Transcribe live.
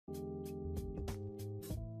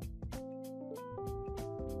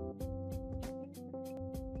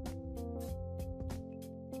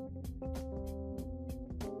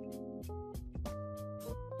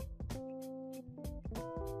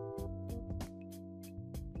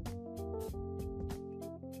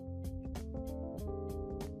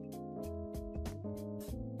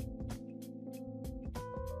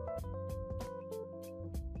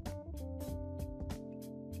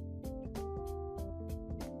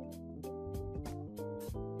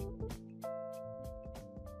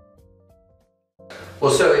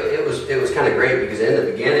Well, so it was kind of great because in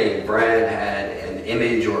the beginning, Brad had an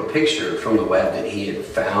image or a picture from the web that he had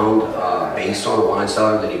found based on a wine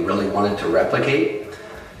cellar that he really wanted to replicate.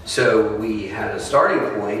 So we had a starting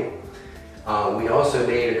point. We also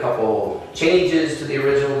made a couple changes to the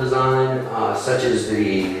original design, such as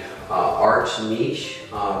the arch niche,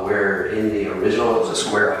 where in the original it was a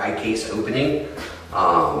square high case opening,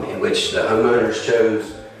 in which the homeowners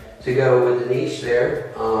chose to go with the niche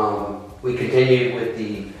there. We continued with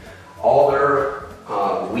the alder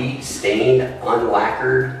wheat stained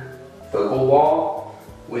unlacquered focal wall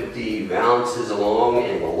with the valances along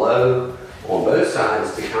and below on both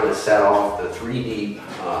sides to kind of set off the 3D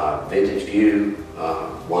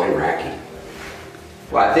VintageView wine racking.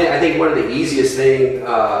 Well, I think one of the easiest thing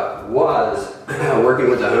was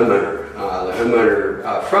working with the homeowner. The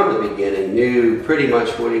homeowner from the beginning knew pretty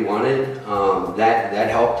much what he wanted.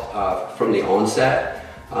 That helped from the onset.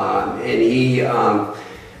 And he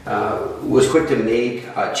was quick to make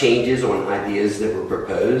changes on ideas that were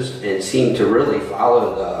proposed and seemed to really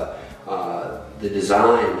follow the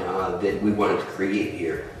design that we wanted to create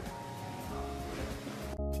here.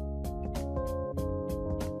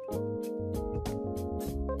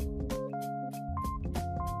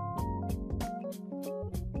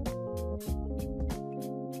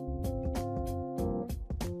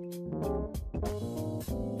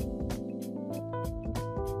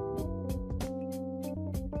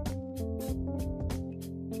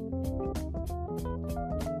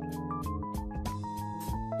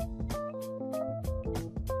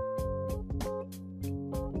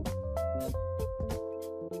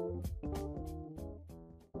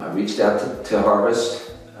 I reached out to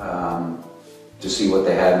Harvest to see what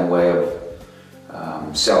they had in the way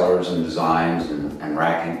of cellars and designs and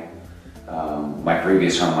racking. My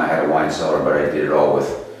previous home I had a wine cellar, but I did it all with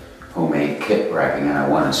homemade kit racking, and I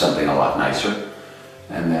wanted something a lot nicer.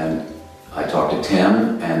 And then I talked to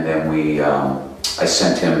Tim, and then I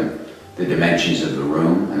sent him the dimensions of the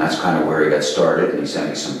room, and that's kind of where he got started. And he sent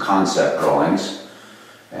me some concept drawings,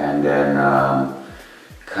 and then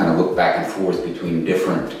kind of looked back and forth between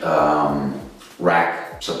different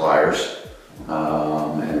rack suppliers,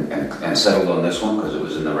 and settled on this one because it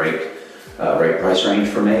was in the right price range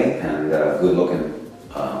for me, and good looking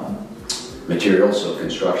materials of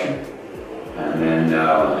construction. And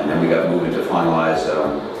then we got moving to finalize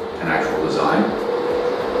an actual design.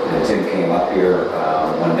 And Tim came up here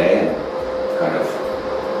one day and kind of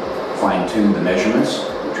fine-tuned the measurements,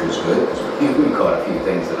 which was good because we caught a few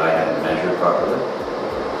things that I hadn't measured properly.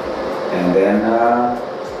 And then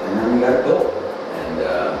we got it built, and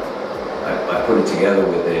I put it together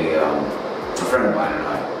with a friend of mine, and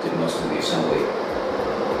I did most of the assembly. So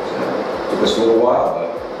it took us a little while,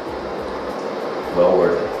 but well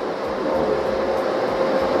worth it. Well worth it.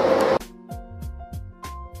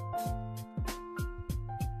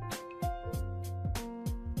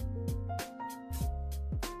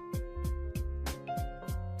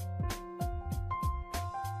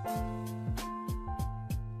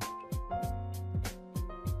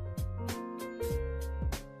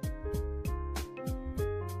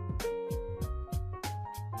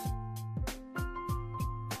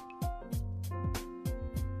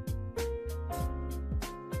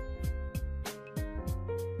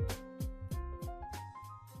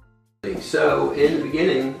 So in the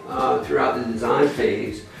beginning, throughout the design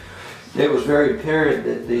phase, it was very apparent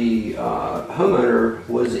that the homeowner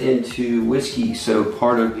was into whiskey, so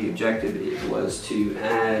part of the objective was to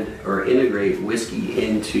add or integrate whiskey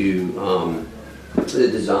into the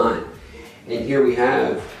design. And here we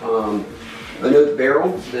have an oak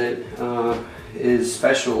barrel that is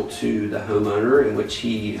special to the homeowner, in which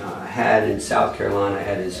he had in South Carolina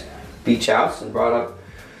at his beach house and brought up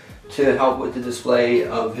to help with the display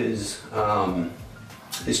of his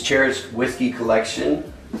cherished whiskey collection.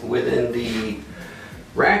 Within the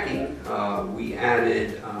racking, we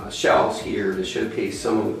added shelves here to showcase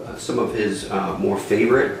some of his more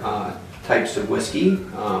favorite types of whiskey,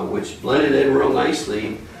 which blended in real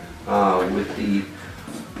nicely with the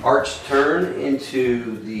arched turn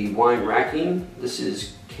into the wine racking. This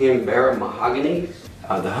is Canberra mahogany.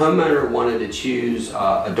 The homeowner wanted to choose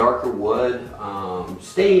a darker wood.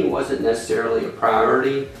 Stain wasn't necessarily a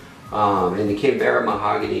priority, and the Canberra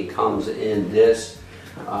mahogany comes in this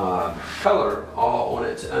color all on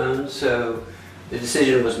its own. So the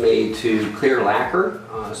decision was made to clear lacquer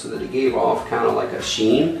so that it gave off kind of like a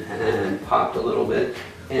sheen and popped a little bit.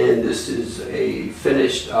 And this is a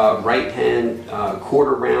finished right-hand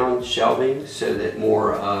quarter round shelving so that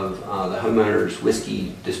more of the homeowner's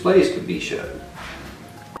whiskey displays could be shown.